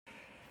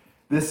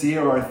This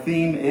year our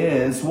theme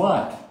is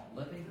what?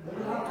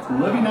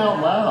 Living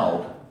out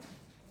loud.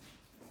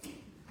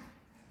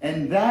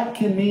 And that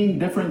can mean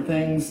different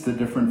things to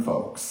different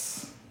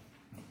folks.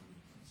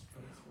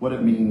 What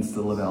it means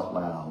to live out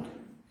loud.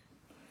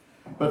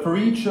 But for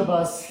each of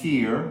us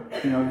here,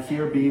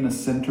 here being a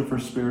center for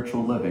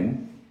spiritual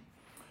living,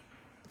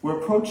 we're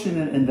approaching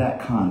it in that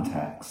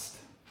context.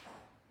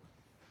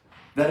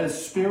 That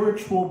as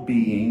spiritual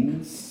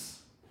beings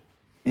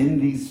in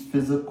these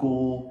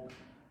physical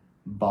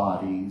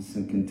bodies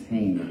and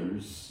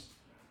containers,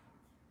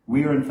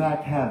 we are in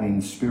fact having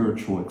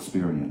spiritual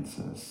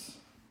experiences.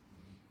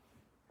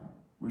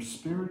 We're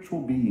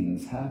spiritual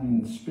beings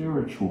having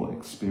spiritual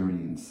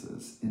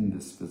experiences in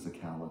this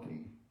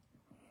physicality.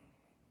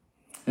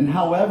 And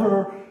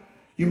however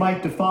you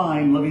might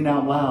define living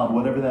out loud,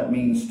 whatever that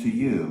means to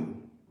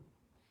you,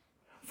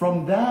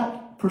 from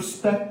that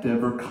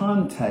perspective or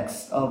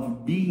context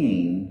of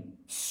being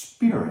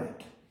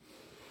spirit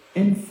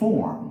in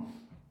form,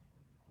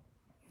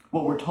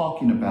 what we're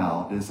talking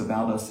about is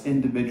about us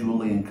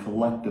individually and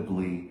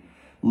collectively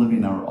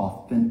living our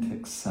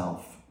authentic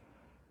self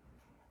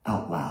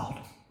out loud.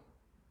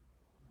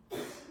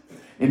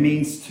 It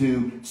means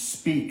to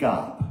speak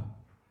up,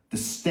 to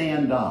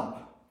stand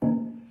up,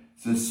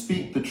 to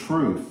speak the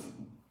truth.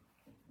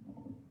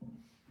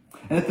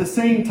 And at the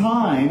same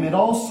time, it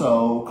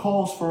also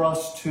calls for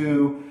us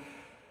to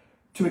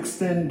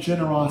extend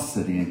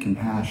generosity and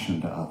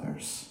compassion to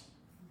others.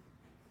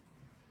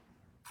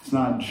 It's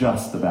not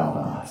just about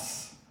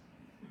us,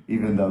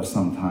 even though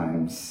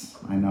sometimes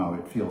I know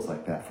it feels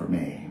like that for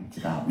me. It's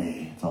about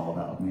me. It's all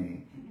about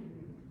me.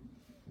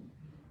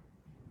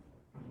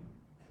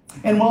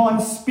 And while I'm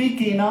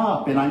speaking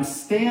up and I'm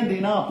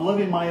standing up,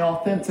 living my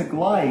authentic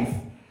life,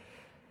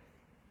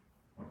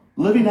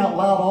 living out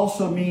loud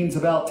also means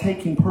about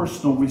taking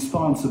personal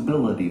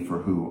responsibility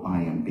for who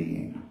I am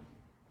being.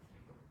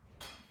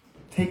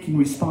 Taking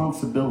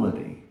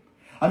responsibility.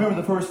 I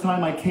remember the first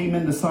time I came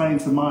into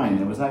Science of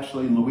Mind, it was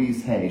actually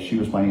Louise Hay. She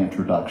was my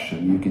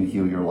introduction, You Can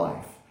Heal Your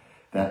Life,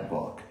 that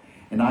book.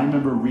 And I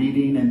remember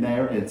reading in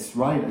there, it's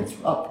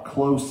up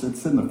close,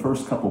 it's in the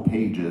first couple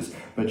pages,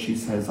 but she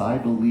says, I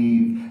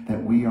believe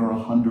that we are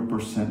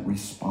 100%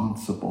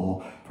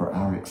 responsible for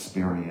our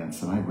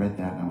experience. And I read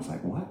that and I was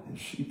like, what is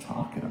she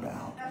talking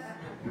about?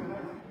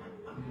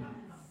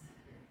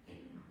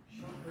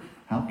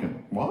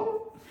 What?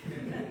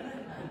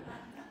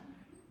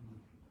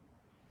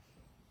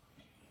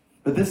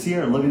 But this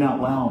year, Living Out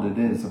Loud, it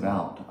is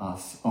about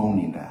us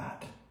owning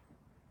that.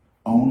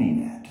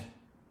 Owning it.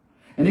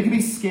 And it can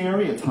be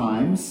scary at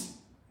times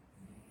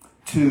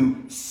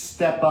to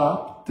step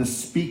up, to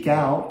speak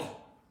out.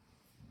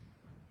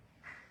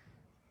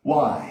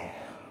 Why?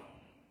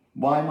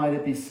 Why might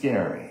it be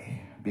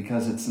scary?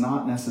 Because it's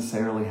not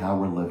necessarily how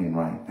we're living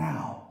right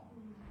now.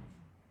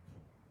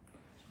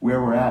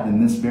 Where we're at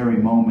in this very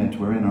moment,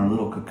 we're in our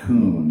little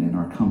cocoon, in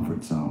our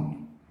comfort zone.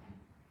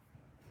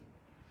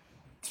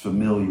 It's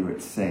familiar,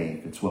 it's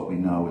safe, it's what we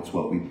know, it's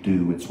what we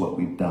do, it's what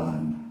we've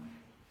done.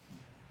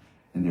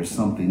 And there's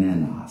something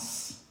in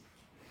us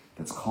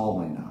that's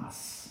calling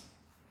us,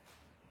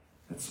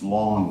 that's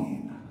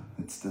longing,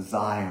 it's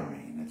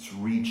desiring, it's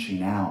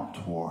reaching out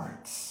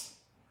towards.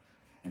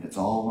 And it's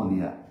all on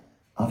the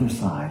other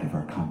side of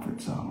our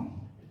comfort zone.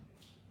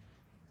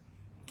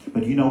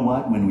 But you know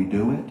what? When we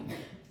do it,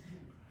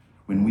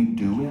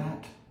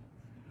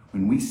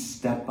 when we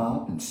step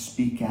up and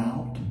speak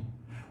out,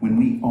 when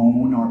we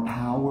own our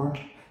power,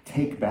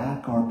 take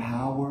back our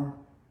power,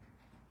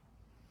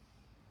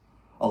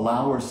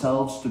 allow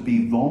ourselves to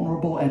be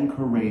vulnerable and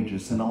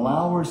courageous, and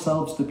allow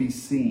ourselves to be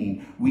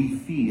seen, we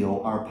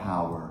feel our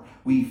power.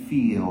 We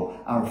feel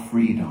our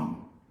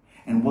freedom.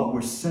 And what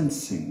we're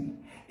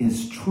sensing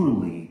is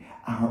truly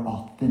our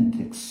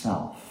authentic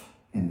self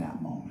in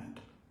that moment.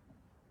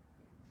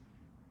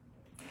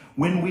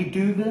 When we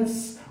do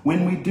this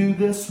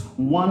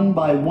one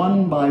by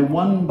one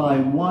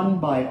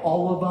by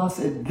all of us,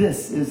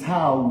 this is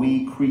how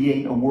we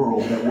create a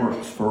world that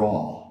works for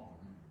all.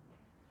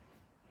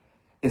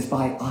 Is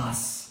by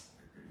us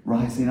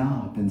rising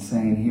up and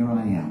saying, here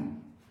I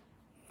am.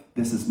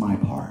 This is my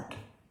part.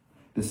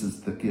 This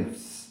is the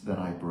gifts that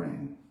I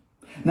bring.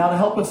 Now, to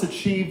help us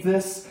achieve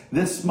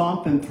this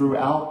month and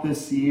throughout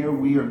this year,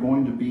 we are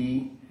going to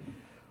be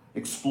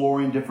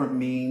exploring different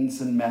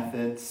means and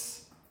methods,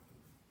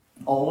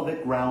 all of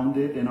it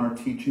grounded in our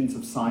teachings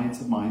of Science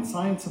of Mind.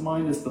 Science of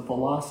Mind is the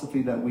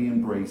philosophy that we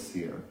embrace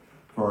here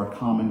for our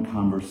common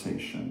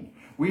conversation.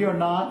 We are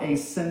not a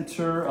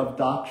center of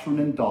doctrine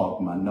and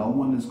dogma. No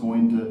one is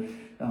going to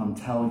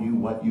tell you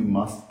what you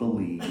must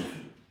believe.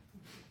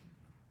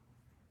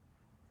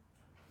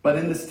 But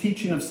in this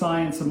teaching of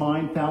Science of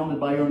Mind founded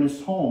by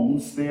Ernest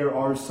Holmes, there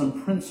are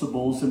some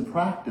principles and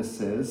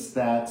practices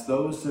that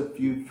those of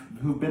you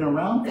who've been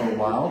around for a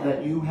while,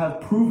 that you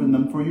have proven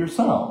them for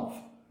yourself.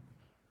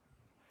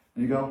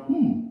 And you go,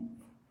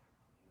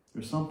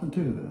 there's something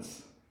to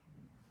this.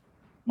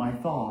 My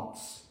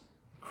thoughts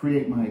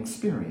create my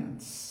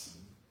experience.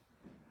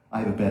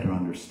 I have a better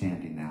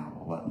understanding now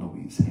of what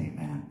Louise Hay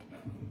meant.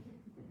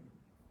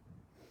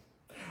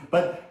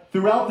 But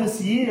throughout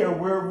this year,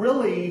 we're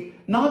really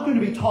not going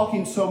to be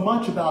talking so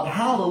much about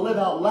how to live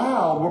out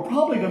loud. We're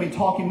probably going to be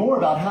talking more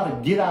about how to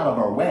get out of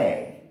our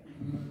way.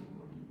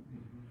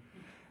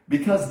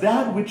 Because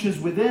that which is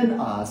within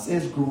us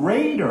is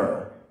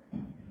greater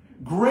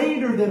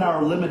than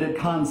our limited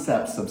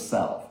concepts of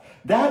self.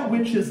 That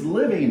which is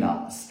living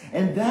us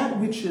and that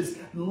which is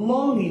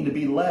longing to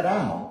be let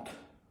out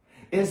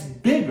is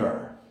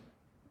bigger.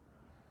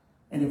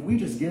 And if we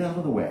just get out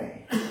of the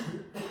way,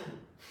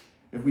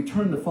 if we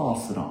turn the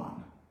faucet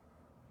on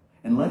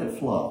and let it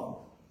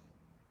flow,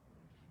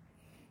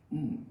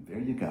 there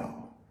you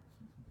go.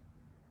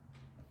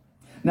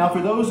 Now,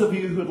 for those of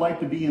you who'd like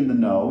to be in the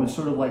know, it's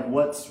sort of like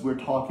what we're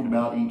talking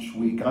about each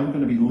week, I'm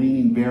going to be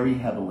leaning very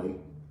heavily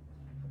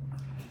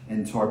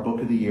into our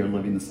book of the year,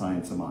 Living the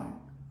Science of Mind.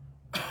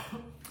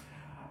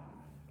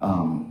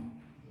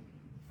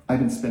 I've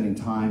been spending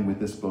time with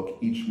this book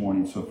each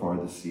morning so far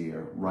this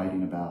year,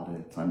 writing about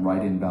it. I'm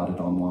writing about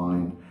it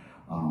online.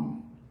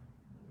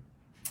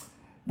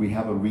 We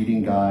have a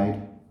reading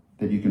guide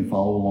that you can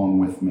follow along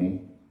with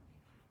me.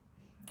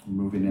 We're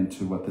moving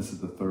into we're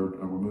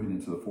moving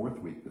into the fourth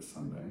week this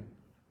Sunday.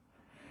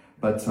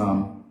 But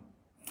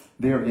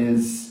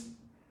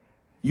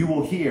you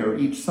will hear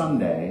each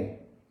Sunday,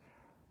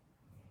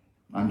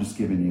 I'm just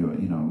giving you,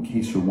 in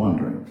case you're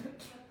wondering.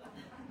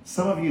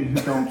 Some of you who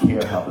don't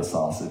care how the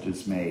sausage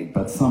is made,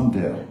 but some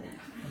do.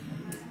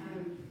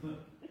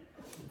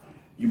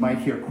 You might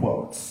hear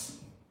quotes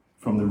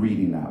from the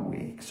reading that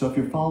week. So if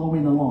you're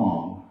following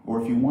along,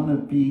 or if you want to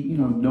be,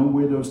 know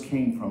where those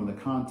came from in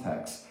the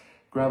context,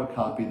 grab a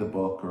copy of the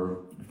book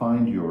or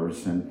find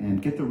yours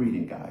and get the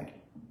reading guide.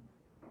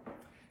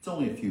 It's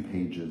only a few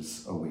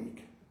pages a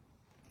week.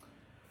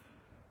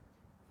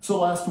 So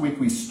last week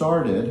we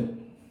started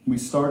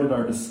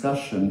our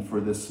discussion for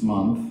this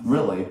month,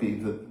 really,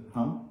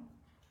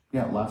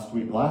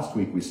 last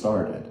week we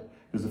started,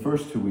 because the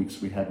first 2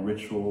 weeks we had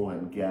ritual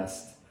and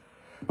guest.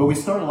 But we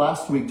started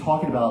last week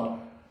talking about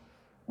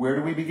where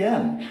do we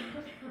begin?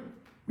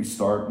 We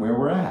start where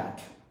we're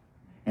at.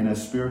 And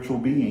as spiritual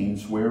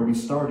beings, where are we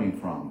starting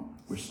from?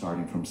 We're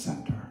starting from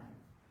center.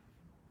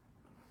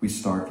 We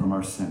start from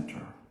our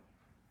center.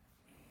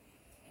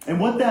 And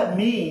what that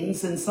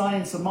means in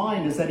Science of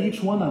Mind is that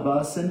each one of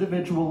us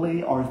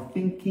individually are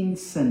thinking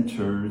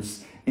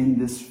centers in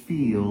this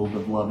field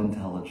of love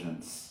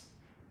intelligence.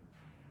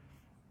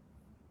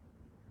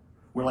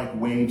 We're like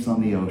waves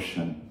on the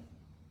ocean.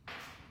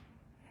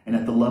 And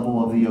at the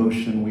level of the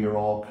ocean, we are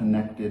all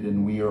connected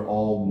and we are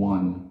all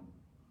one.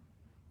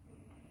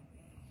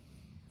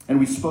 And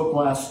we spoke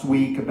last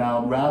week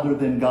about rather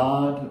than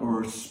God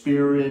or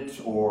spirit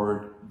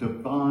or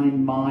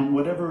divine mind,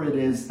 whatever it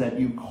is that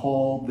you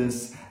call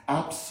this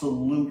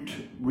absolute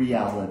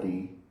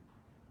reality,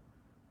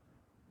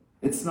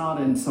 it's not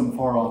in some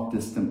far off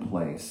distant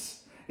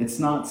place. It's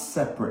not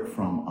separate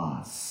from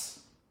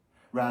us.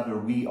 Rather,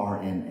 we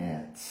are in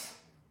it.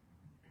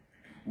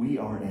 We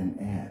are in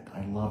it.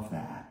 I love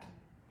that.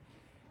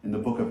 In the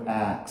book of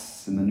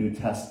Acts, in the New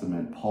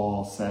Testament,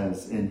 Paul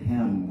says, in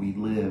him we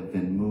live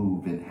and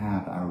move and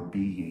have our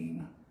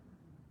being.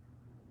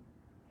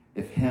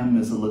 If him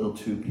is a little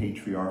too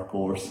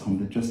patriarchal or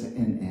something, just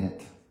in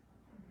it,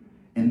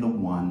 in the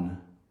one,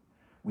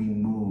 we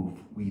move,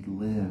 we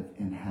live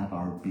and have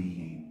our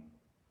being.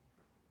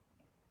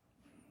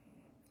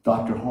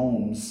 Dr.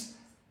 Holmes,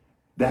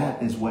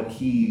 that is what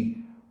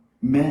he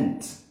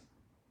meant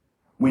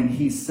when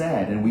he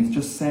said, and we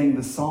just sang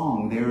the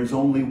song, there is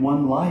only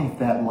one life.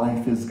 That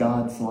life is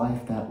God's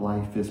life. That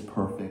life is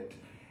perfect.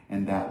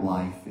 And that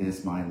life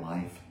is my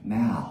life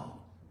now.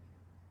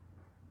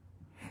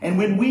 And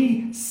when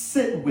we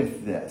sit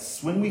with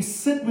this,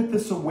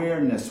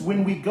 awareness,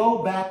 when we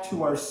go back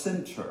to our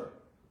center,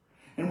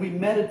 and we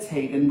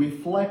meditate and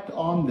reflect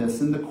on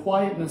this in the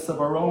quietness of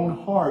our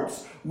own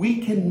hearts, we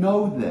can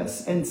know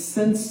this and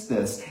sense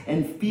this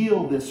and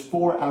feel this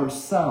for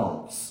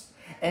ourselves.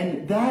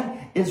 And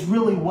that is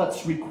really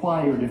what's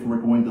required if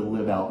we're going to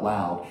live out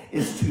loud,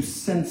 is to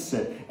sense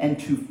it and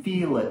to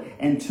feel it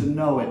and to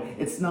know it.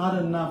 It's not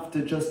enough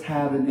to just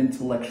have an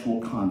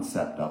intellectual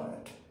concept of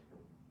it.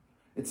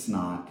 It's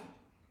not.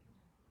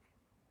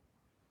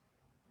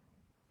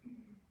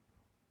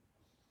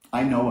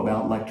 I know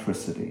about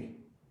electricity,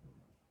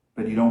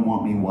 but you don't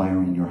want me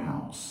wiring your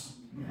house.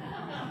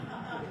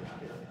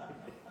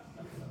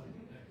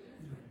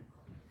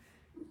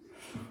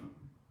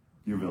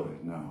 You really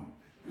know.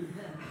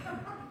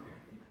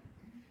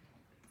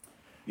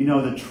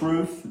 The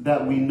truth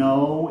that we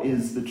know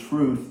is the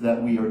truth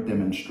that we are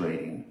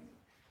demonstrating.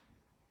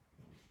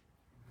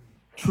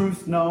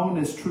 Truth known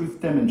is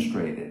truth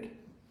demonstrated.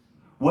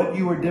 What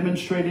you are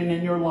demonstrating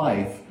in your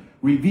life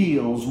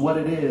reveals what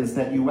it is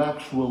that you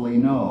actually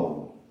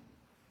know.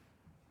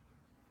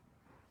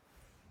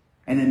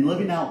 And in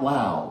living out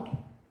loud,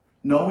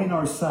 knowing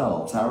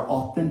ourselves, our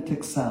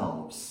authentic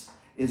selves,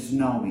 is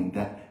knowing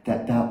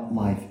that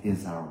life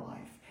is our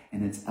life.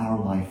 And it's our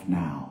life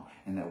now.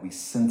 And that we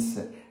sense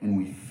it and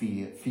we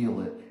feel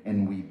it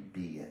and we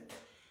be it.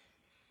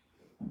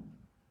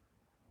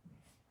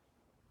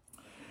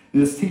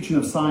 This teaching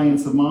of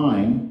science of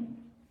mind,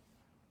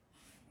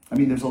 I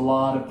mean, there's a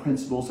lot of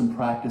principles and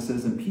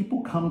practices, and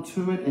people come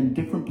to it in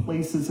different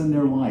places in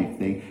their life.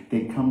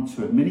 They come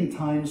to it many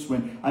times.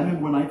 I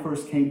remember when I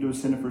first came to a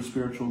Center for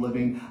Spiritual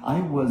Living, I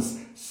was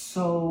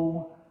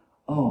so,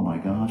 oh my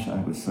gosh,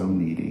 I was so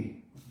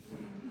needy.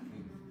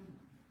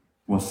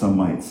 Well, some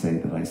might say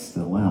that I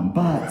still am,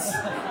 but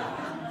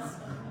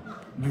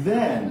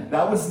then,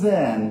 that was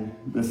then,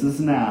 this is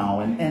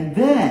now, and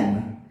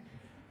then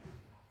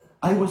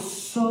I was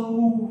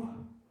so...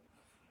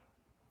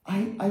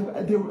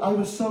 I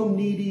was so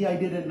needy, I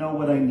didn't know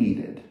what I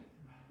needed.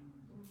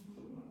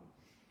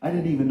 I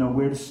didn't even know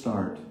where to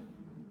start.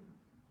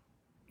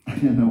 I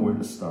didn't know where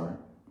to start.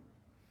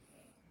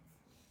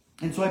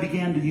 And so I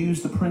began to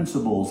use the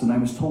principles, and I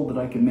was told that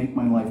I could make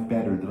my life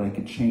better, that I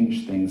could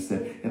change things,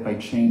 that if I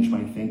changed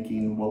my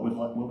thinking, what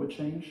would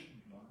change?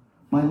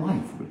 My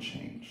life would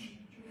change.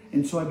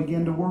 And so I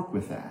began to work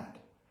with that.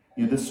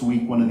 You know, this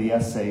week, one of the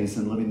essays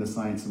in Living the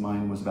Science of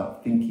Mind was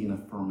about thinking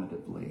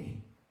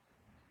affirmatively.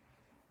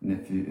 And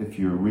if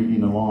you're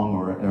reading along,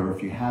 or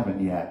if you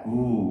haven't yet,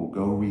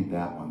 go read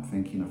that one,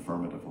 Thinking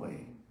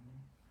Affirmatively.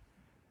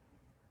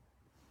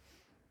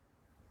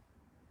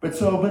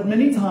 But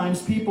many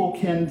times people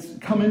can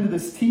come into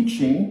this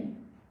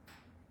teaching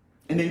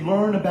and they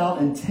learn about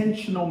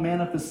intentional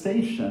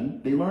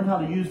manifestation. They learn how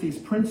to use these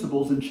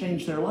principles and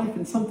change their life,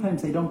 and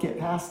sometimes they don't get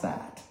past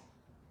that.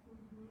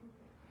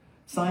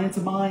 Science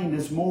of mind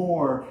is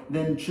more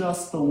than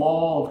just the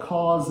law of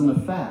cause and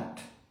effect.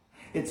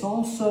 It's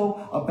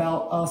also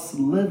about us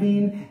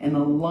living in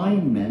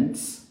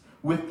alignment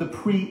with the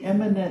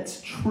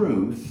preeminent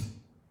truth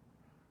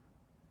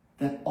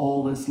that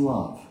all is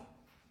love.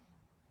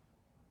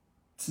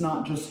 It's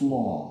not just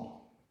law.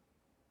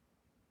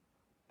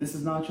 This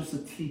is not just a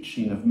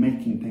teaching of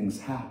making things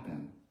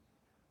happen.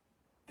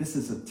 This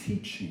is a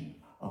teaching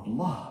of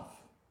love.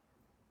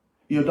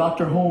 You know,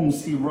 Dr.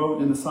 Holmes, he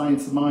wrote in The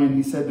Science of Mind,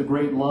 he said, the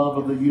great love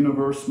of the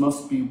universe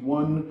must be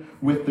one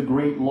with the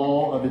great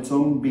law of its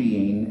own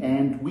being,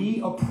 and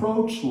we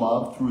approach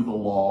love through the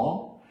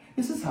law.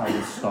 This is how we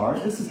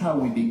start. This is how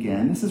we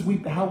begin. This is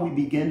how we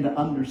begin to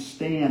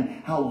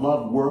understand how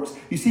love works.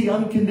 You see,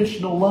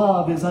 unconditional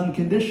love is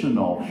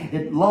unconditional.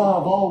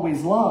 Love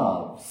always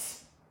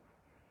loves.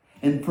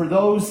 And for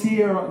those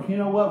here, you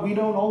know what, we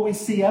don't always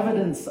see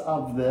evidence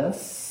of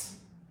this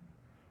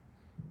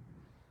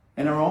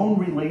in our own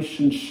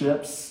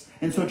relationships,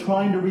 and so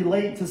trying to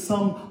relate to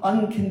some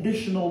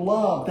unconditional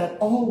love that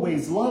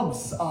always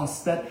loves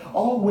us,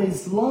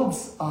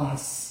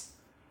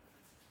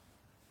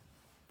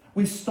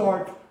 we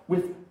start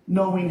with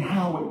knowing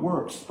how it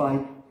works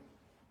by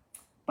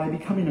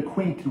becoming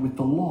acquainted with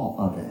the law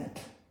of it,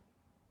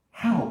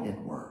 how it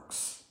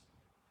works.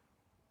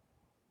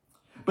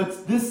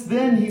 But this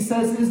then, he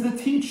says, is the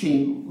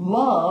teaching,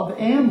 love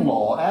and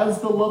law.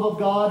 As the love of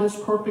God is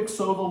perfect,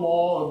 so the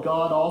law of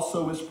God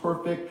also is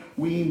perfect.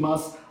 We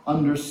must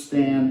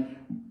understand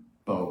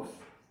both.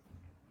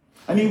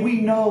 I mean,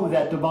 we know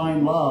that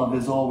divine love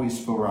is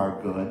always for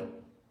our good.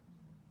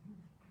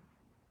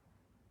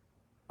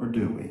 Or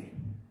do we?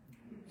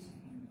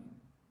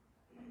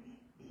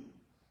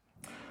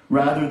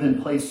 Rather than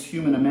place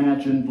human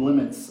imagined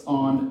limits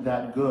on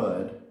that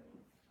good,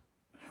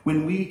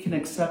 when we can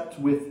accept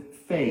with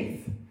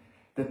faith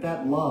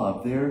that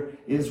love there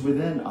is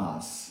within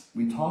us.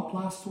 We talked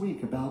last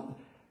week about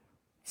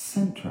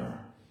center,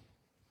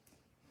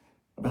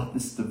 about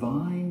this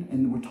divine,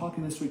 and we're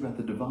talking this week about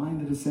the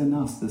divine that is in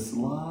us, this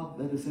love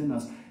that is in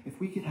us.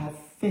 If we could have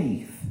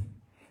faith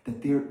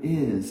that there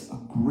is a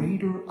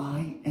greater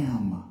I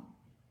am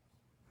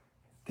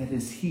that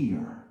is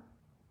here,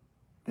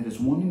 that is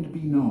wanting to be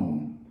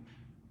known,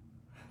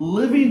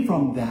 living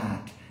from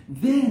that,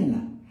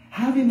 then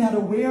having that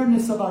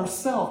awareness of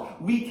ourselves,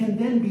 we can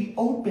then be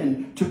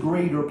open to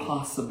greater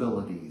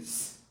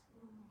possibilities.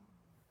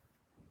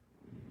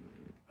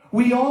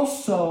 We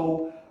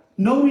also,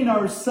 knowing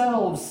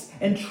ourselves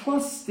and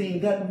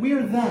trusting that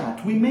we're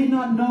that, we may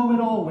not know it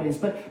always,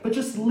 but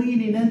just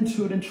leaning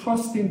into it and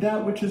trusting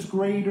that which is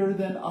greater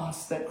than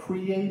us, that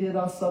created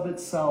us of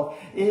itself,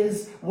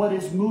 is what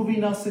is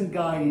moving us and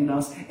guiding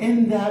us.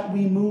 In that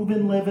we move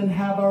and live and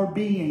have our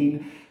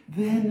being,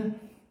 then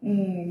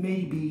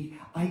maybe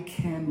I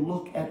can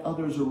look at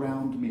others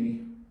around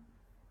me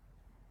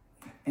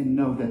and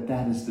know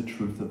that is the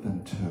truth of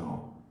them too.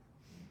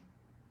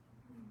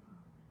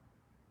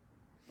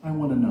 I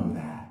want to know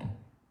that.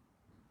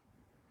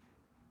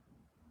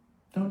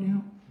 Don't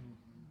you?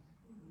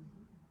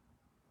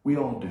 We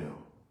all do.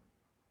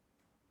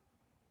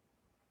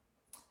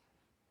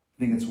 I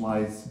think it's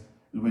wise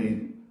when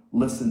we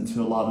listen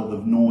to a lot of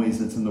the noise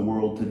that's in the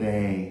world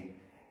today.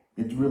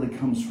 It really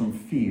comes from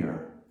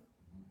fear.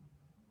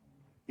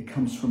 It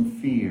comes from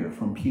fear,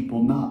 from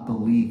people not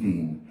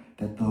believing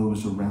that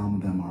those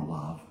around them are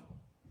loved.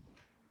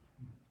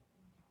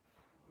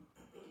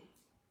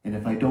 And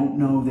if I don't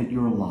know that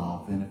you're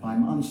loved, and if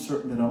I'm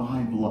uncertain that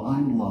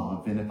I'm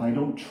loved, and if I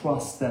don't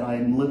trust that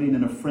I'm living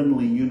in a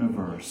friendly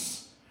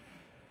universe,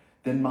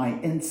 then my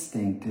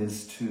instinct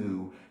is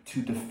to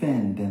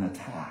defend and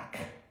attack.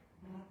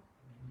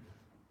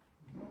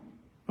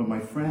 But my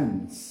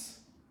friends,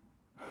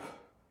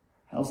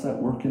 how's that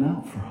working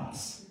out for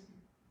us?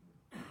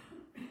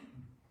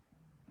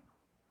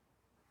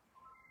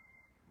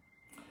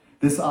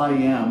 This I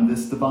am,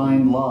 this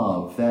divine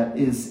love that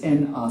is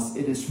in us,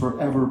 it is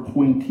forever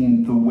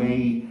pointing the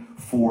way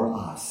for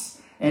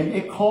us. And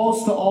it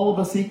calls to all of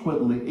us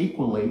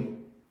equally.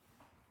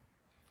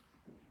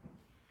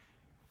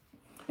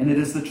 And it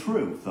is the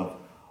truth of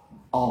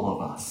all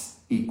of us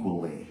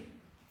equally.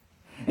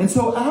 And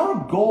so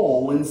our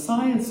goal in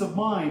Science of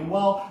Mind,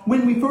 well,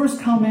 when we first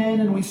come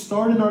in and we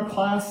start in our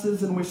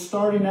classes and we're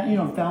starting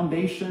at,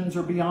 foundations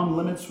or beyond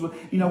limits,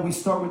 we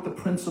start with the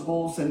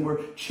principles and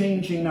we're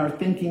changing our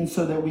thinking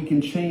so that we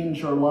can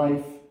change our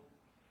life.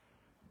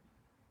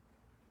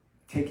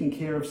 Taking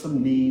care of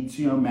some needs,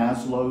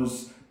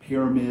 Maslow's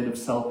pyramid of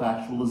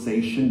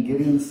self-actualization,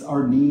 getting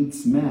our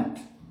needs met.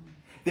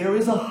 There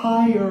is a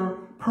higher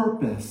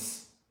purpose.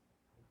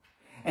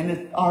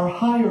 And our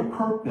higher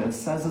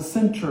purpose as a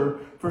center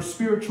for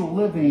spiritual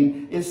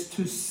living is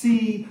to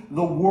see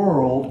the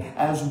world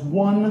as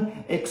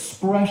one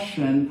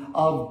expression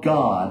of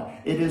God.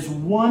 It is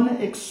one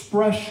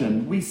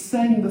expression. We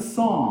sang the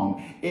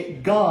song,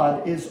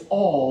 God is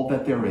all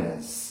that there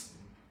is.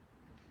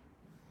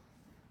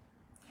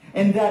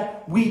 And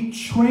that we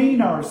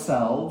train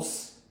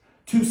ourselves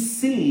to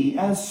see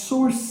as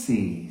Source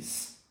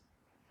sees.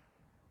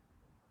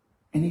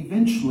 And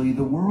eventually,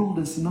 the world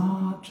is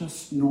not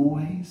just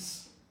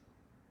noise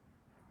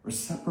or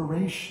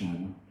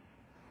separation,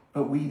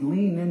 but we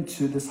lean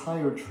into this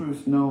higher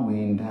truth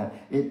knowing that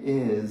it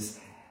is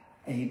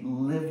a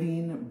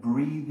living,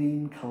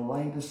 breathing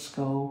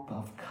kaleidoscope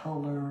of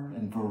color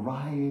and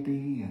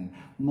variety and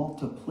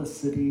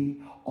multiplicity,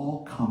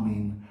 all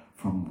coming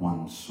from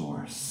one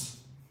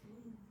source,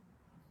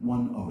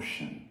 one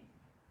ocean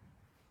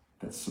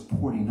that's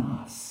supporting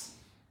us.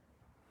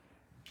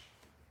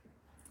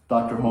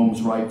 Dr.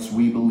 Holmes writes,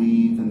 we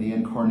believe in the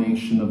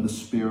incarnation of the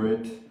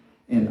Spirit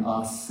in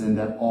us and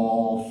that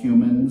all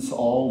humans,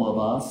 all of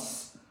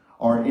us,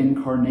 are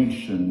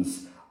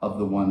incarnations of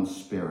the one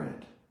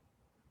Spirit.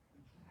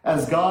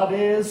 As God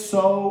is,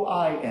 so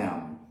I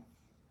am.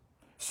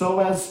 So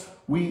as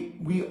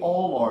we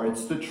all are.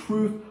 It's the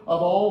truth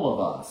of all of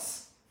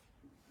us.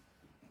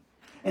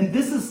 And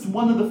this is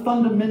one of the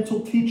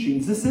fundamental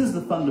teachings. This is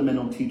the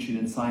fundamental teaching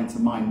in Science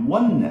of Mind,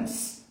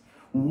 oneness.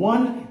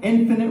 One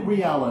infinite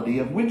reality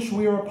of which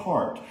we are a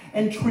part.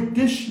 And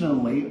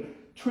traditionally,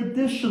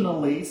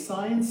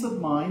 Science of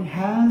Mind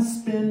has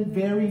been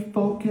very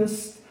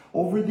focused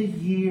over the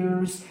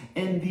years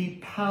in the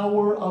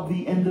power of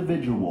the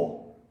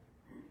individual.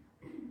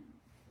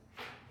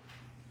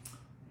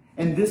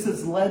 And this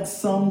has led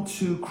some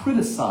to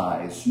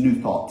criticize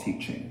New Thought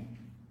teaching,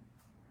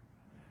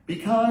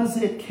 because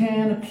it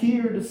can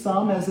appear to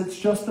some as it's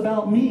just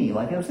about me.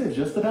 Like I said, it's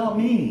just about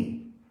me.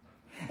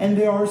 And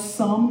there are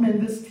some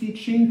in this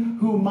teaching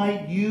who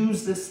might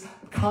use this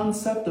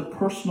concept of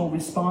personal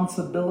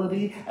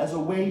responsibility as a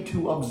way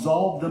to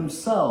absolve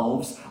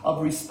themselves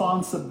of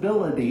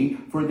responsibility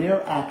for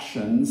their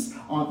actions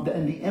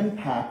and the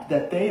impact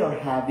that they are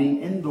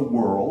having in the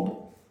world,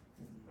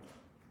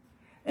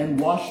 and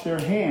wash their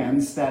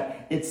hands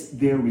that it's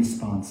their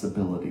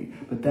responsibility.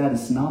 But that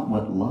is not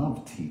what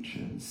love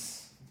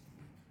teaches.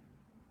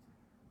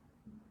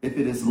 If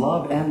it is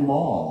love and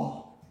law,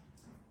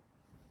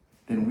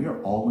 then we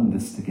are all in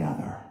this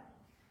together.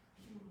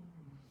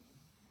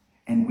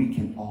 And we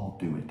can all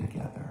do it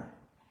together.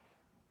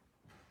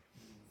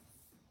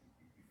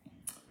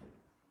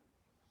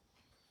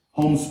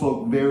 Holmes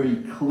spoke very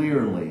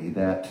clearly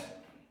that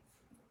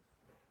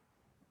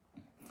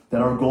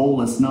our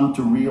goal is not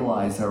to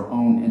realize our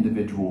own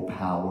individual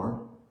power,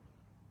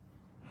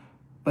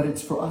 but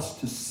it's for us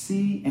to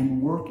see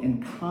and work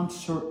in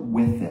concert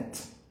with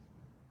it.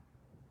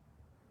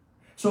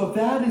 So if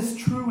that is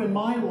true in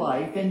my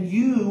life, and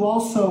you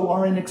also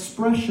are an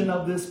expression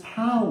of this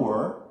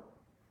power,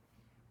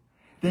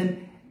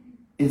 then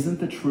isn't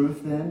the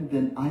truth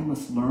then I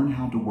must learn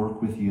how to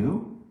work with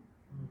you?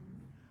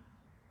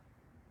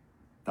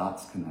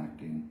 Dots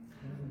connecting.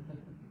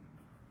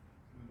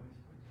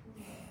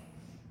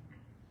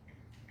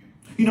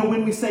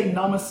 When we say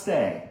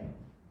namaste,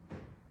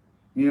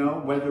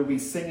 whether we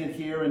sing it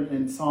here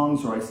in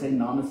songs or I say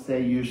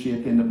namaste usually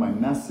at the end of my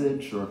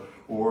message,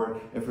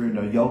 or if we're in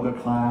a yoga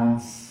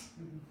class,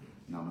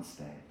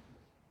 namaste.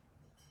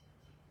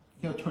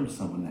 Turn to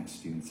someone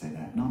next to you and say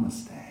that.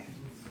 Namaste.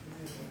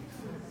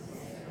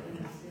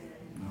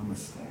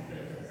 Namaste.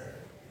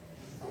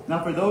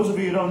 Now, for those of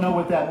you who don't know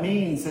what that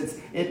means, it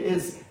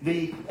is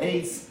the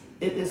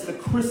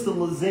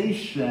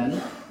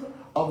crystallization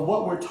of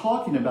what we're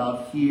talking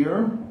about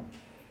here.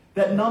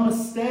 That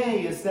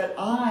namaste is that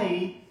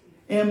I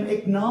am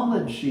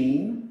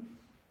acknowledging,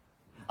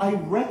 I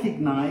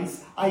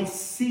recognize, I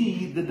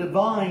see the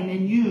divine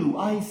in you.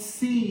 I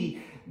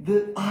see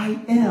the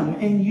I am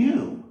in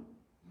you.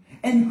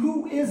 And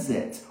who is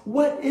it?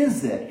 What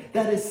is it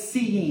that is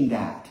seeing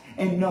that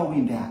and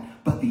knowing that?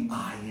 but the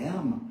I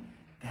am,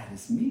 that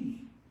is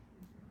me.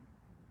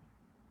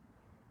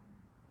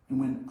 And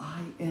when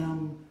I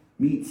am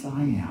meets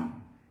I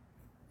am,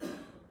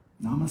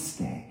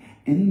 namaste,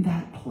 in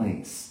that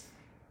place,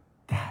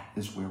 that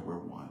is where we're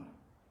one.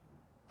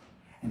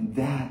 And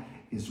that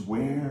is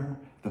where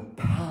the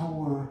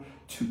power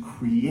to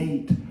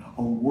create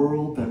a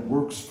world that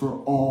works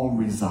for all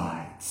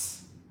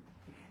resides,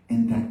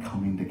 in that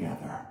coming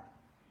together.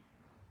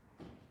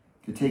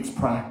 It takes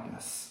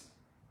practice.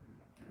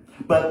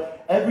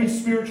 But every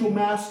spiritual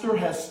master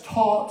has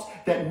taught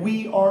that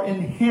we are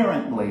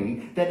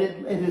inherently, that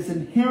it is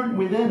inherent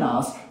within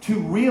us to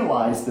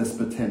realize this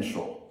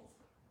potential.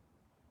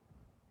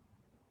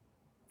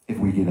 If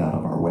we get out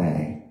of our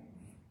way.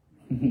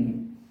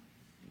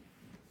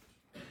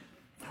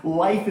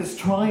 Life is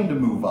trying to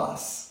move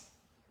us.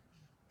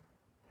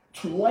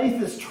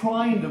 Life is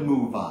trying to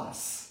move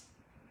us.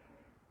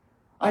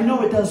 I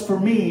know it does for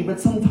me, but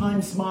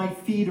sometimes my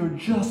feet are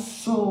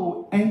just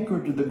so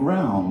anchored to the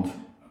ground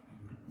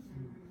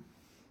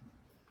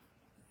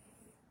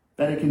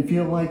that it can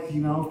feel like,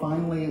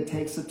 finally it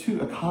takes a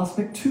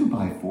cosmic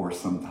 2x4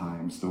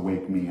 sometimes to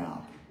wake me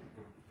up.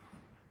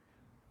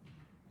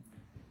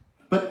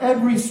 But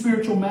every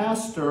spiritual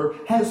master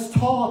has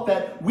taught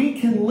that we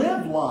can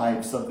live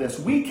lives of this.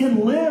 We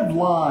can live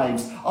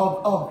lives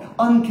of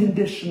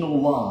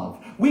unconditional love.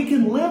 We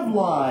can live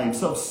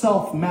lives of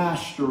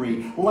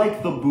self-mastery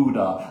like the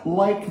Buddha,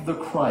 like the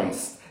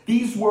Christ.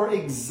 These were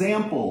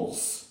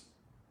examples.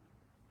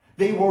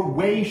 They were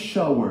way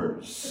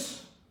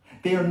showers.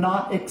 They are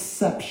not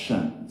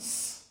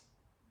exceptions.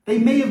 They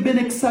may have been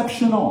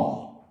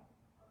exceptional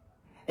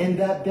in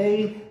that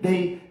they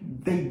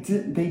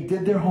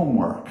did their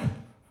homework.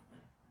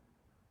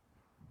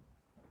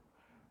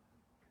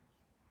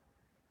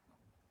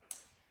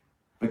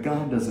 But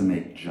God doesn't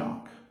make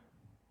junk.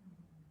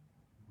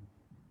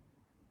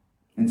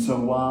 And so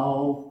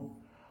while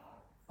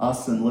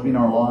us in living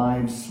our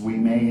lives, we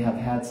may have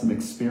had some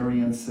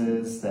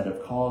experiences that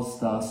have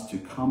caused us to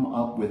come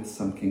up with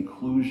some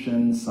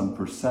conclusions, some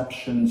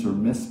perceptions or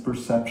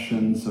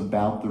misperceptions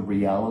about the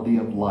reality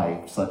of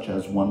life, such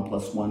as 1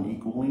 +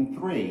 1 =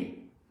 3,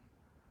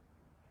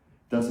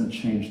 doesn't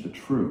change the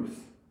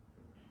truth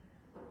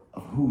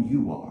of who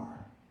you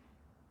are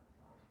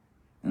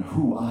and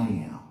who I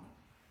am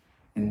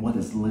and what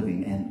is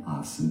living in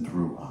us and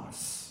through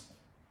us.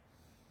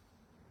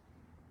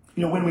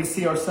 When we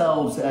see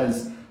ourselves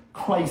as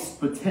Christ's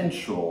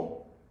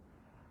potential,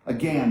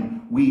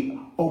 again, we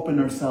open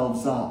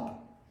ourselves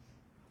up.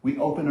 We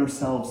open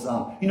ourselves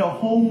up.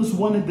 Holmes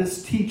wanted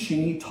this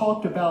teaching. He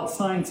talked about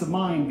science of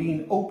mind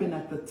being open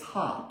at the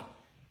top.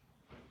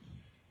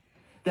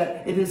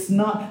 That it is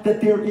not,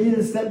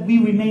 that we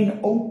remain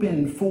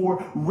open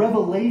for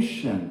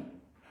revelation,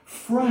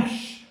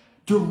 fresh,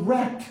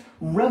 direct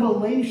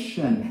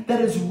revelation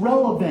that is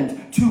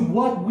relevant to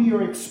what we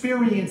are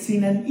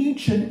experiencing in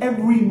each and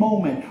every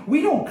moment.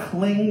 We don't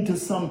cling to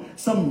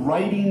some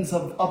writings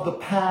of the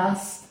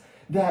past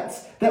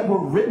that were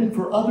written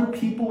for other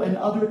people in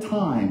other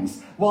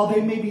times. While they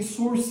may be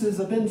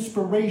sources of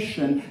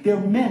inspiration, they're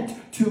meant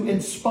to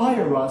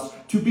inspire us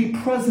to be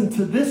present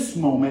to this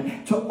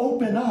moment, to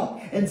open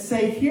up and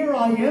say, here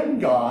I am,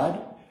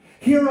 God.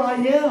 Here I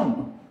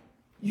am.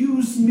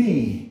 Use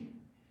me.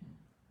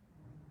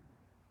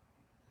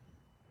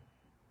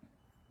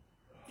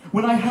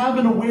 When I have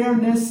an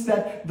awareness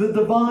that the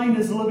divine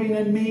is living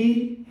in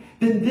me,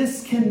 then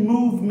this can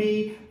move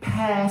me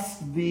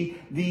past the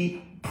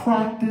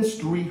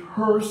practiced,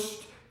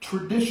 rehearsed,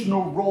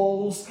 traditional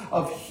roles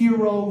of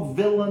hero,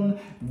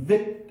 villain,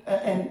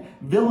 and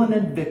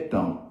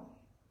victim.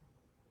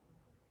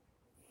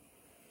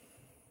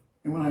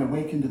 And when I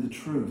awaken to the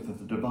truth of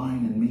the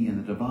divine in me and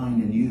the divine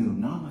in you,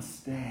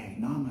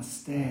 namaste,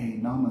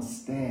 namaste,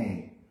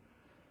 namaste.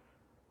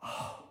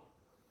 Oh.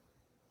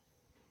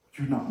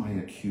 You're not my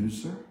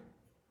accuser.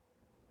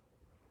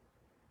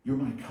 You're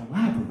my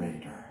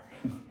collaborator.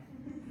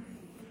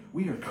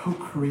 We are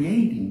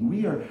co-creating.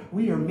 We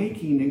are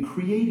making and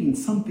creating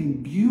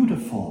something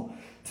beautiful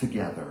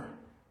together.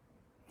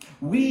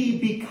 We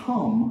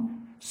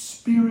become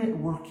spirit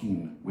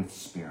working with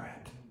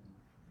spirit.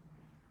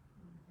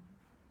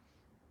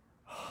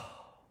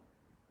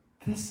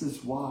 This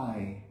is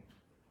why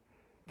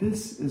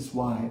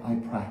I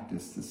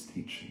practice this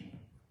teaching.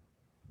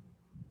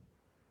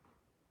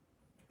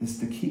 Is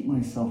to keep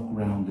myself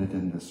grounded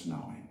in this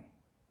knowing.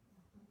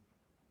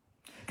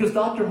 Because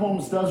Dr.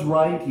 Holmes does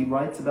write, he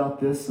writes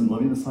about this in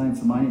Living the Science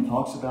of Mind. He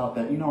talks about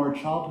that, our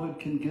childhood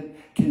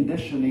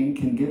conditioning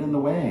can get in the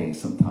way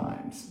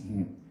sometimes.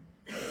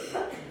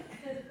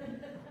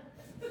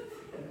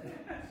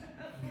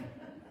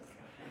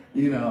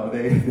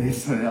 They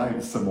say, I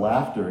have some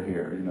laughter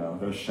here,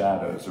 those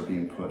shadows are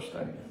being pushed.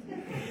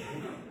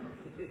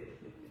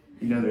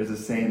 There's a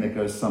saying that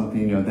goes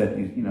something, that,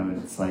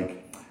 it's like,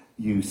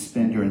 you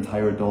spend your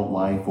entire adult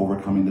life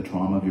overcoming the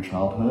trauma of your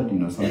childhood,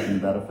 something to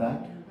that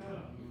effect?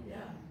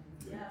 Yeah.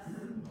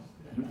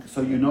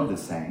 So you know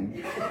this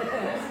saying.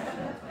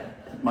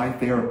 My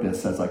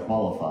therapist says I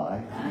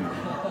qualify.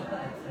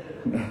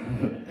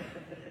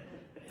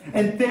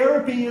 And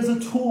therapy is a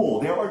tool.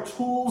 There are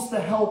tools to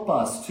help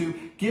us to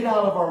get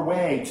out of our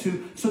way,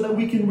 so that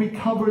we can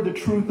recover the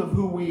truth of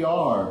who we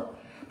are.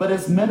 But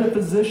as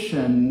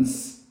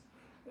metaphysicians,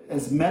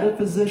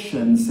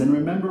 and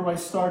remember I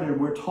started,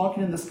 we're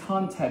talking in this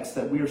context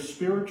that we are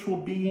spiritual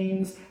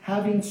beings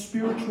having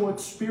spiritual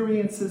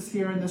experiences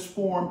here in this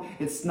form.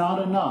 It's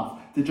not enough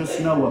to just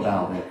know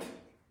about it.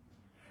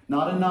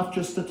 Not enough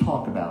just to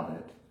talk about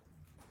it.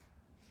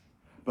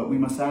 But we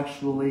must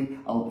actually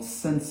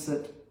sense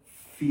it,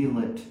 feel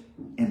it,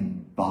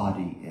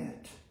 embody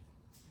it.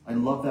 I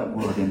love that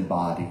word,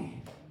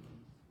 embody.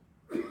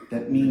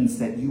 That means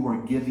that you are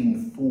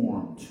giving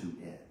form to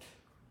it.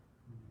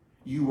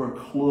 You are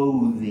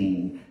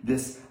clothing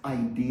this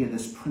idea,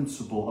 this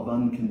principle of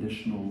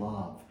unconditional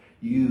love.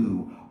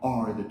 You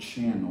are the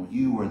channel.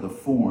 You are the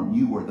form.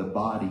 You are the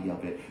body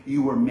of it.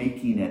 You are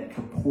making it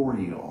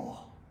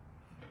corporeal.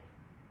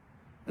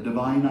 A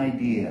divine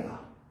idea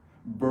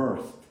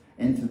birthed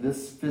into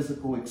this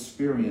physical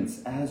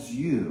experience as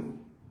you.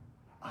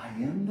 I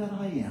am that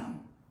I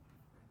am.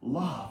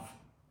 Love.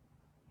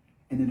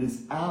 And it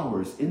is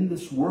ours in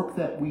this work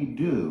that we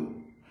do.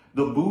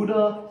 The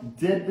Buddha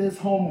did his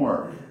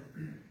homework.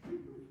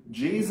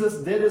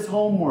 Jesus did his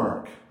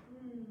homework.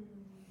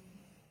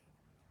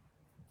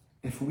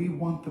 If we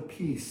want the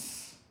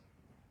peace,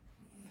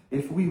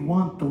 if we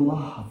want the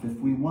love, if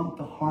we want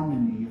the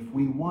harmony, if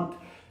we want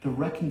the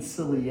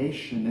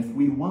reconciliation, if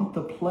we want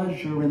the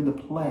pleasure and the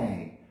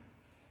play,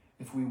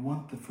 if we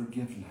want the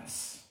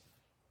forgiveness,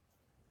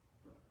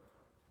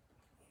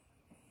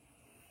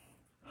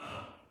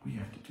 we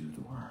have to do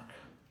the work.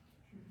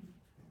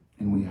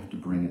 And we have to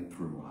bring it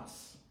through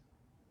us.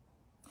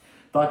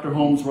 Dr.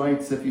 Holmes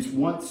writes, if you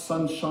want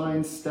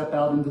sunshine, step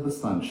out into the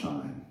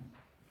sunshine.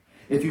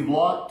 If you've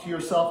locked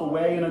yourself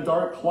away in a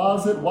dark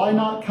closet, why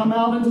not come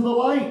out into the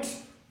light?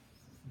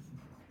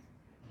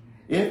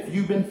 If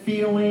you've been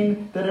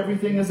feeling that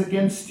everything is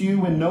against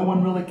you and no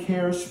one really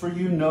cares for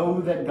you,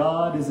 know that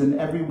God is in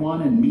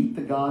everyone and meet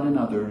the God in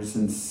others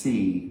and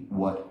see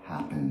what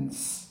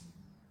happens.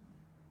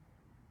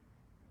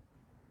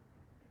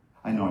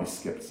 I know I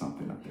skipped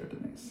something up there,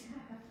 Denise.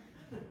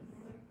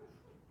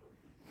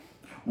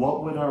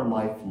 What would our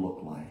life look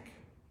like?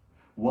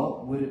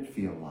 What would it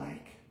feel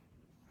like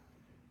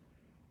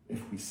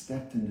if we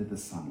stepped into the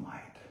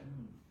sunlight,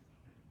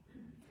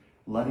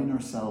 letting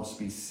ourselves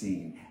be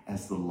seen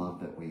as the love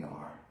that we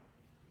are?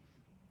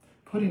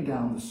 Putting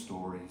down the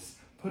stories,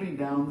 putting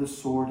down the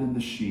sword and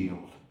the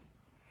shield,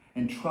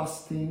 and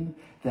trusting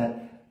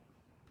that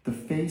the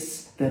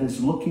face that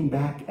is looking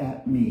back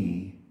at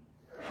me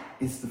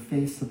is the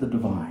face of the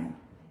divine.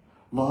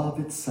 Love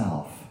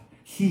itself,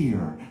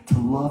 here to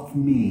love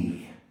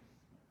me.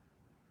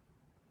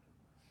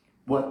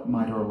 What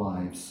might our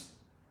lives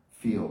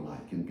feel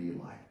like and be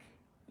like?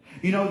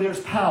 You know, there's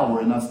power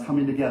in us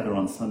coming together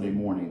on Sunday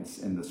mornings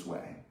in this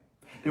way.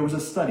 There was a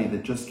study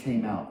that just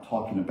came out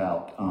talking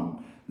about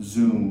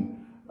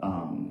Zoom.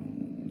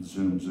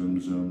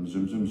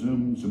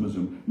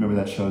 Remember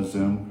that show,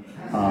 Zoom?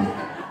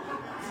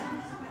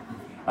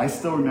 I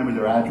still remember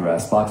their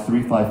address, Box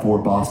 354,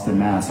 Boston,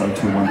 Mass.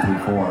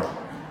 02134.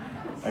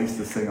 I used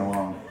to sing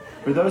along.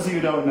 For those of you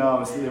who don't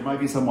know, there might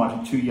be some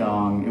watching too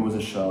young. It was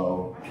a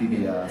show,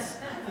 PBS.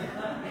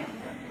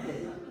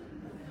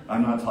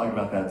 I'm not talking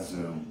about that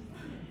Zoom.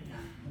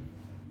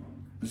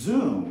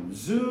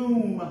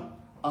 Zoom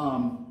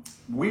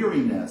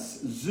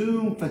weariness,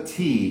 Zoom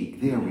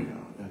fatigue. There we go,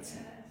 that's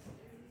it.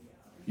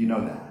 You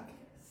know that.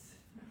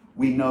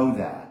 We know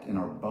that in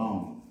our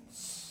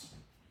bones.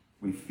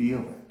 We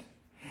feel it.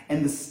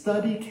 And the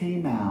study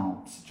came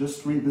out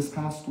just this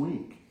past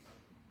week.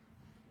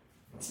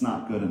 It's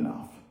not good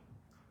enough.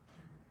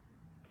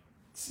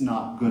 It's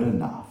not good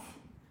enough.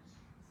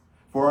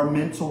 For our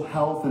mental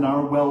health and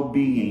our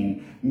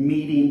well-being,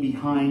 meeting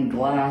behind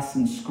glass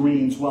and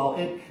screens, well,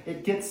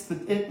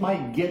 it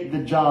might get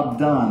the job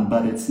done,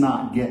 but it's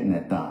not getting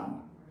it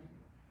done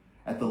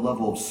at the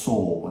level of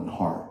soul and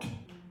heart.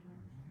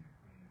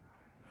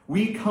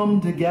 We come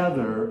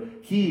together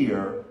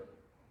here.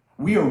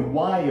 We are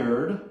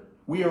wired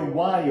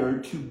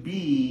to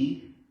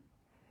be.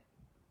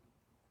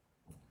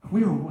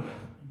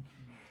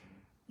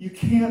 You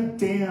can't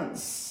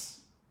dance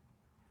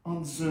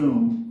on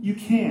Zoom. You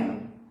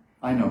can.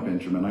 I know,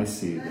 Benjamin. I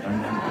see it. I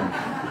know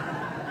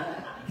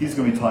Benjamin. He's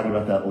going to be talking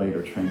about that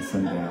later,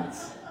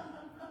 transcendence.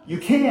 You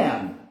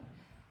can.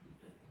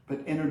 But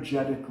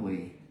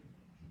energetically,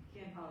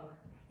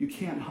 you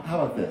can't.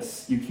 How about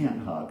this? You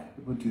can't hug.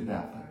 We'll do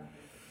that. But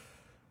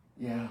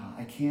yeah,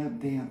 I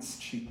can't dance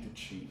cheek to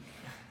cheek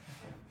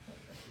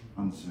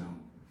on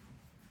Zoom.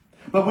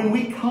 But when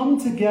we come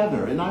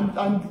together, and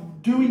I'm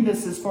doing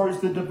this as far as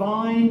the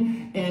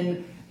divine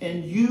and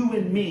you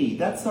and me,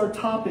 that's our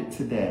topic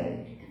today.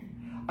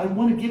 I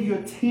want to give you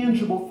a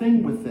tangible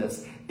thing with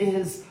this,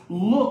 is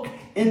look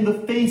in the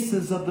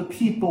faces of the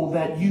people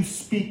that you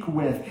speak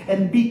with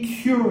and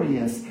be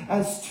curious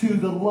as to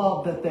the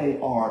love that they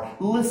are.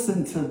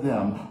 Listen to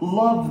them,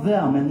 love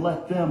them, and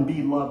let them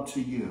be loved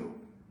to you.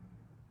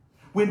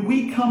 When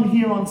we come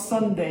here on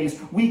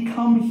Sundays, we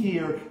come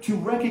here to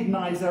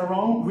recognize our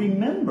own,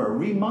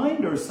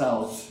 remind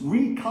ourselves,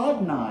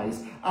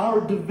 recognize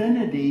our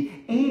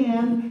divinity,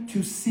 and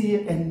to see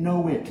it and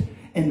know it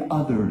in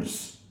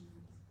others.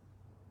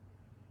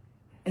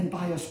 And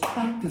by us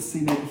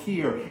practicing it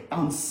here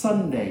on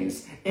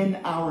Sundays, in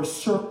our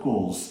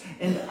circles,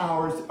 in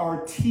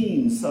our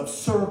teams of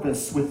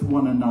service with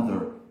one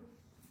another,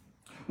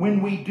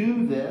 when we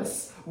do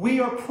this, we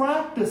are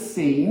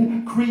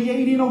practicing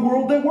creating a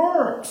world that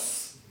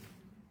works.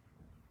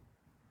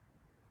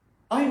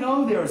 I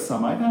know there are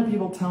some. I've had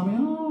people tell me,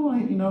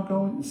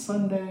 going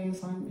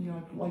Sundays, I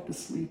like to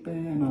sleep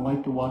in, I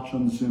like to watch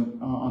on Zoom,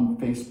 on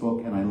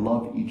Facebook, and I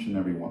love each and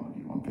every one of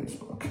you on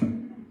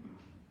Facebook.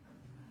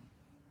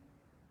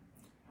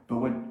 But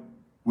what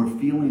we're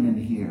feeling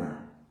in here,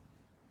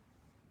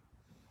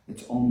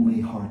 it's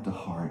only heart to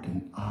heart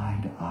and eye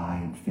to eye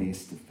and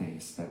face to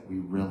face that we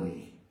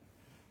really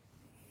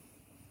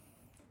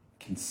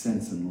can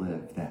sense and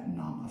live that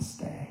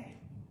namaste.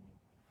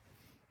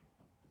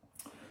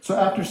 So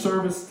after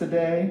service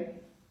today,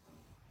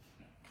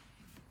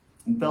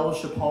 in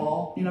Fellowship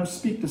Hall,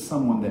 speak to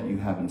someone that you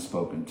haven't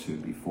spoken to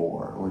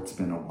before, or it's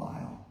been a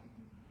while.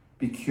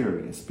 Be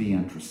curious, be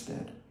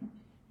interested.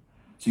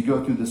 So you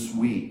go through this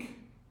week,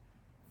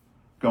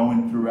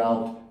 going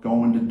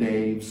to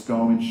Dave's,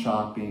 going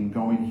shopping,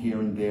 going here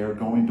and there,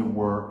 going to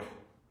work.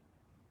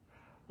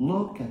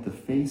 Look at the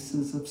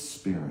faces of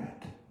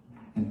spirit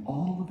in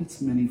all of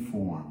its many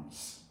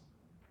forms.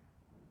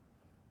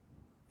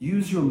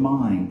 Use your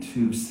mind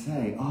to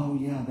say, oh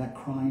yeah, that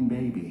crying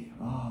baby.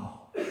 Oh,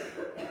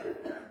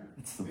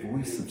 it's the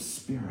voice of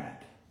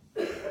spirit.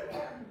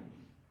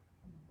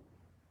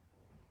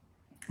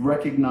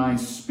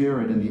 Recognize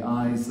spirit in the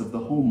eyes of the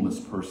homeless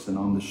person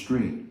on the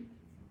street.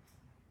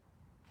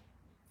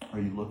 Are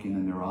you looking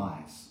in their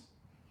eyes?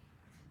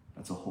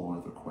 That's a whole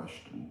other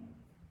question.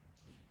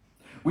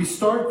 We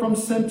start from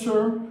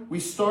center, we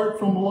start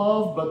from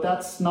love, but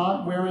that's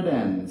not where it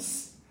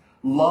ends.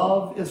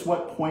 Love is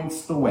what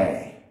points the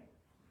way.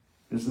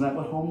 Isn't that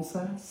what Holmes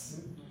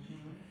says?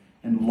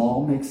 And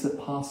law makes it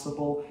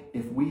possible.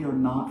 If we are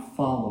not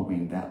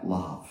following that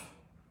love,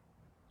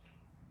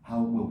 how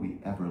will we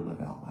ever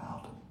live out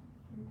loud?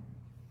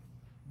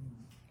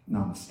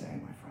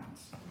 Namaste, my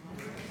friends.